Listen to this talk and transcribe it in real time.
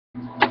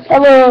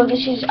Hello,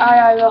 this is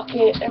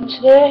Rocket, and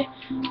today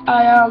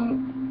I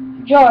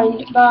am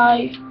joined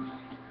by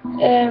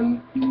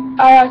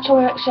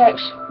II2XX.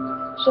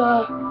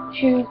 So,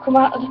 if you come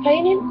out of the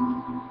painting.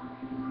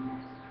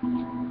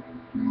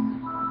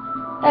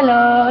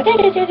 Hello.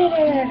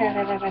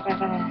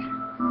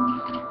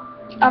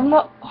 I'm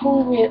not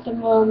hungry at the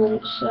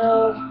moment,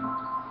 so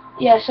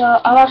yeah. So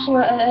I'll have some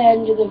at the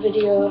end of the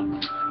video.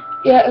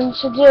 Yeah, and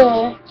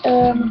today,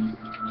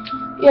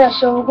 yeah.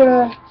 So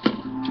we're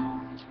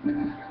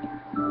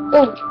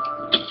gonna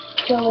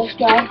kill this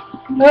guy. I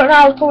don't know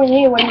how to come in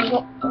here when it's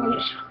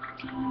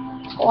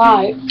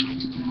light.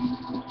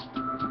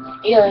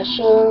 Yeah,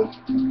 so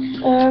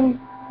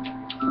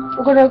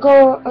we're gonna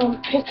go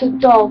and pick a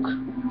dog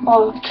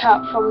or a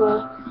cat from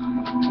a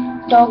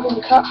dog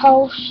and cat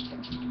house.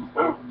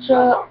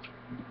 So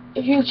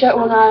if you take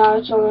one eye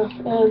out on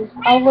it,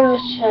 I'm gonna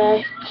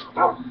take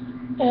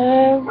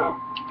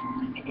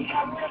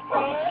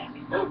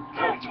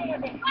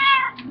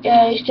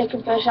yeah, he's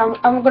taking first.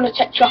 I'm gonna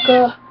take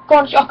Choco. Go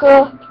on,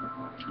 Choco.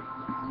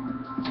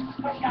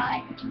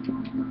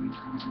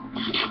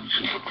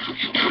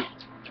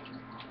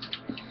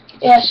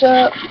 Yeah,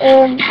 so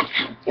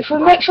if we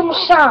make some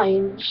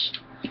signs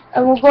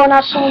and we'll go and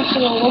add someone to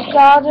the love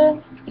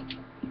garden,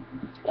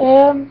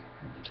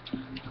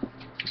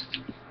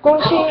 go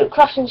and see the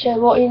crafting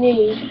table what you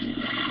need.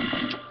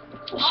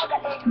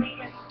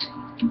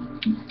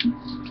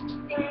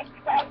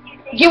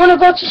 Do you want to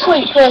go to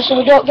sleep first so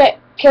we don't get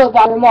killed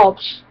by the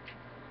mobs?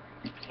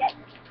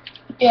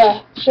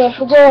 Yeah, so if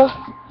we go to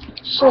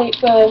sleep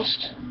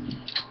first.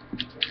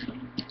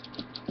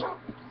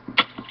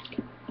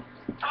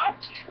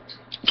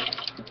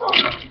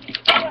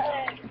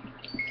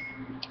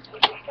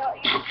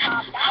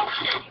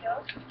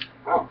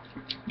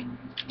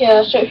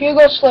 Yeah, so if you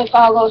go to sleep,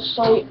 I'll go to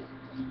sleep.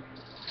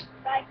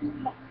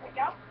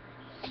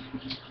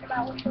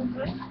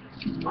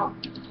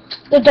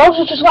 The dogs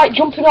are just like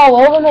jumping all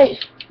over me.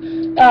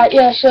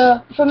 Yeah,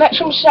 so if we make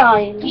some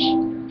signs.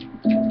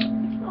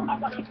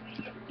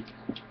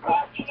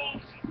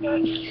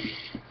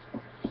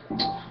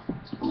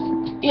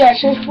 Yeah,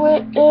 so if we,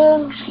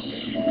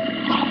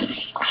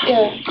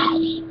 yeah.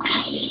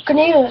 Can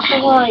you hear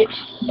some like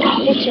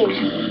hitting?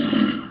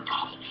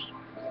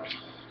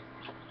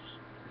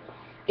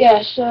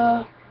 Yeah,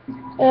 so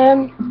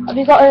have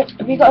you got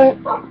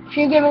if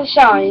you give me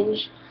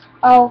signs,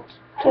 I'll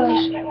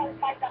place.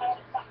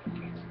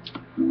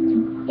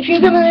 If you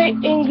give me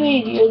the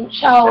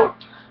ingredients, I'll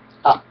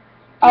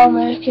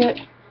make it.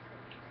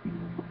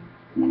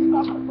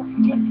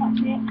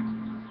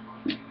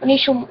 We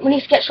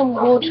need to get some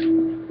wood.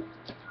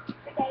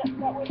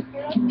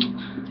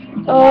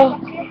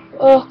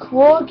 Oak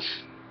wood.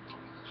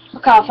 I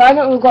can't find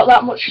it. We've got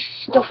that much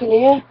stuff in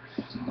here.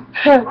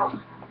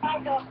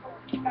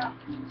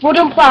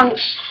 Wooden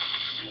planks.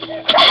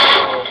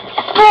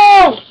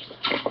 No!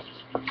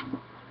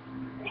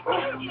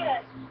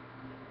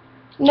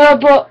 No,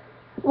 but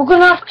we're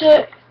gonna have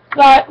to.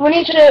 Right, we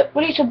need to.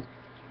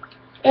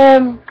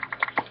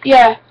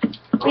 Yeah,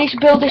 we need to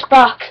build this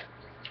back.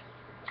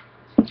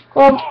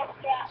 Come on.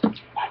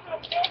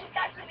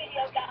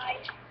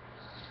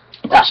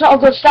 That's not a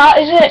good start,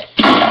 is it?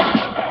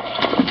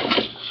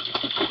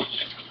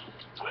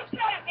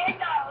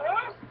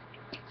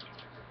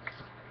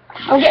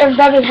 I'm getting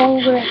very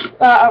hungry.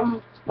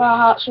 My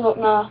heart's up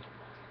now.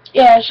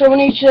 Yeah, so we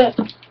need to.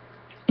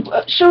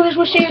 As soon as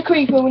we see a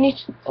creeper, we need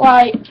to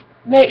like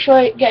make sure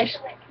it gets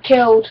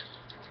killed.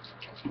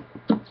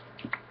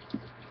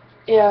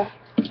 Yeah.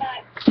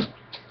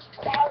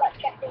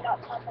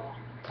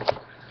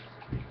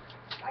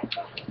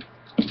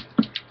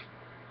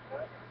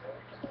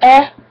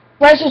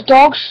 Where's his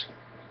dogs?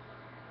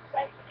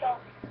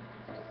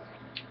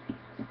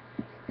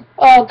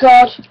 Oh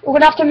God, we're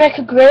gonna have to make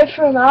a grave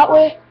for him, aren't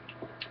we?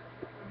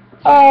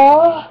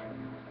 Oh.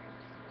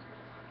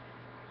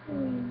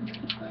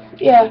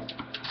 Yeah.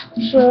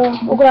 So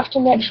we're gonna have to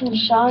make some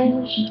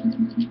signs.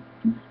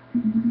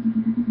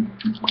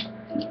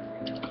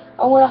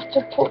 I'm gonna have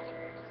to put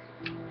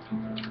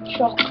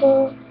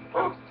Choco.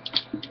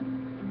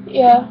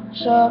 Yeah.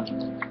 So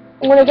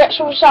I'm gonna get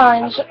some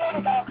signs.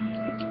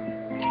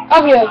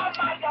 Have you?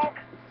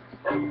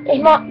 Is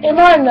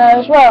mine there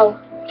as well?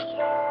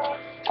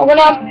 I'm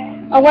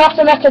gonna have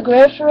to make a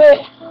grave for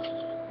it.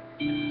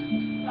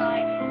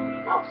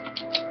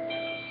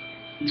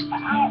 I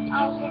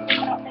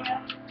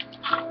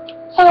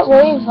can't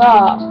believe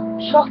that.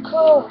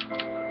 Choco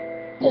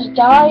has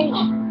died.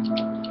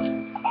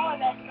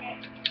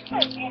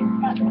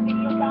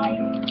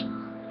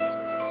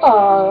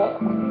 Oh.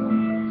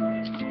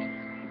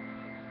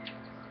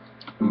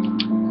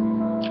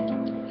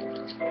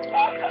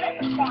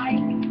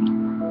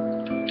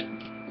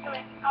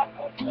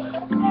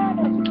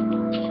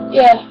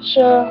 Yeah,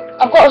 so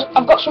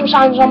I've got some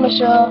signs on me,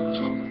 so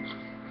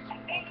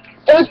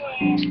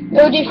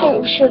who do you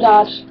think we should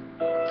add?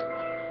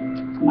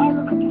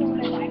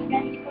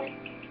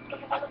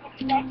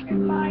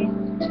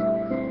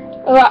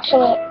 Who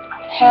actually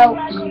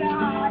helped?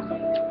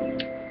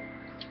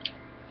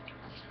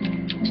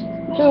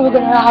 Who we're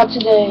gonna add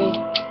today?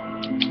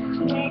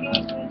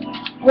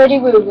 Ready,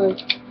 woo woo.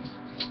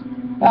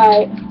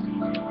 Right.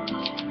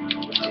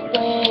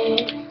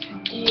 Ready.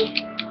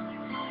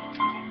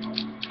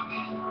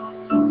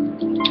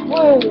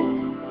 Woo.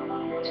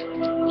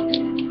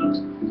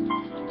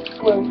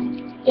 Woo.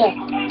 Yeah.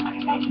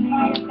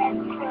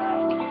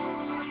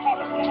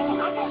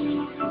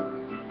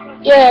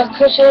 Yeah,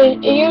 because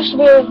he used to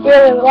be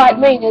really like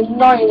mean and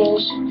annoying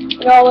us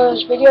in all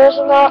those videos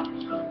and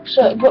that.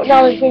 So, but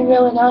now he's been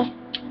really nice.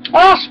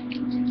 Oh,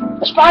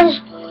 the spider's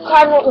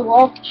climbing up the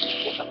wall.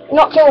 You're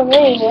not killing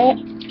me, mate.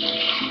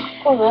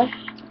 Come on, man.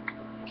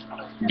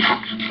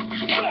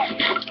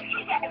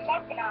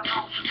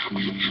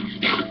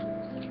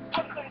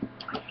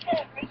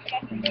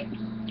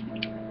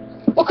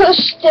 Look at the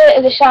state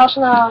of this house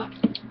now.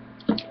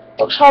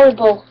 Looks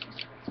horrible.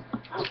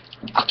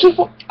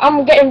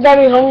 I'm getting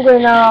very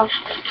hungry now.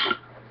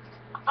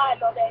 I'm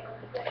not very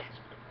hungry.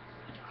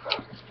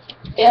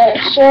 Yeah,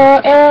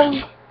 so,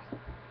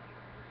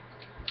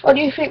 what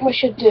do you think we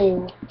should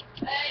do?